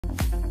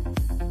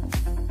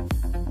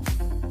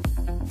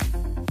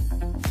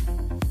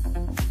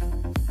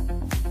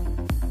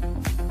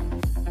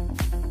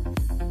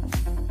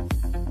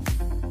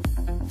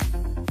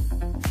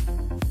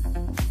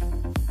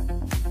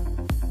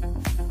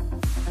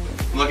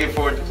looking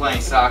forward to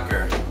playing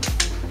soccer.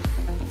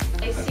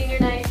 A senior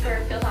night for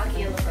field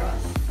hockey and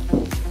lacrosse.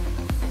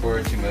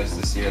 Forward to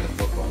most this year the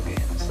football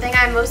games. The thing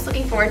I'm most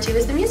looking forward to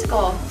is the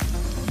musical.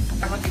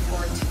 I'm looking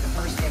forward to the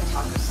first day of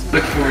tacos.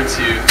 Look forward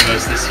to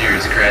most this year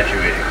is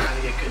graduating.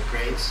 To get good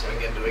grades so I can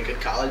get into a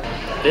good college.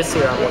 This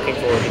year I'm looking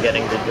forward to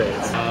getting good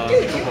grades.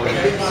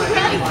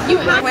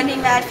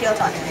 Winning that field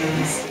hockey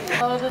games.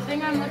 Well, the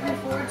thing I'm looking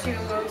forward to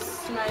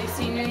most my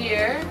senior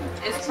year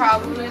is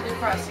probably the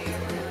cross season.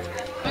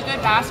 A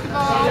good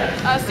basketball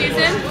season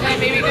and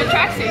maybe a good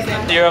track season.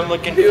 This year I'm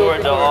looking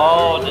forward to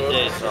all the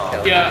days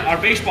off. Yeah, our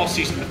baseball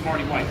season with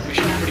Marty White. We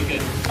should be pretty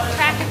good.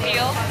 Track and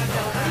field.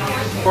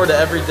 Forward to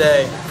every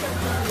day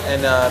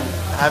and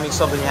having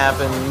something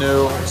happen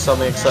new,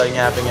 something exciting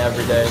happening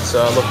every day.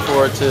 So I look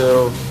forward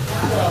to,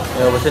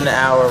 within the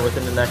hour,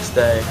 within the next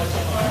day.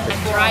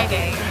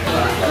 Friday.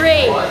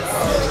 Great.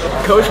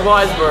 Coach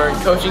Weisberg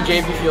coaching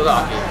JV Field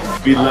Hockey.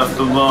 Be left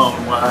alone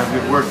while I've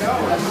been working for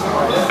them.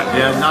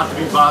 Yeah, not to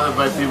be bothered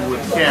by people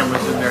with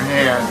cameras in their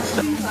hands.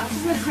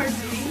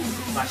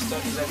 My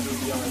stuff is at the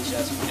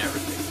VLHS and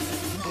everything.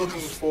 Looking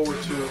forward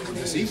to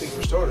this evening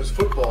for starters,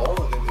 football,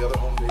 and then the other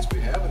home dates we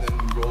have, and then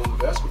we go into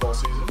basketball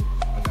season,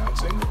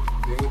 announcing,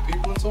 being with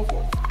people, and so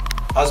forth.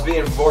 Us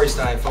being voiced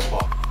tonight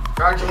football.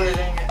 Graduating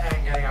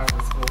and getting out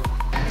of school.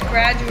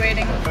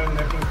 Graduating. I'm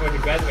looking forward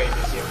to graduating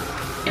this year.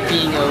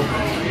 Being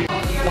over.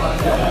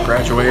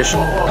 Graduation.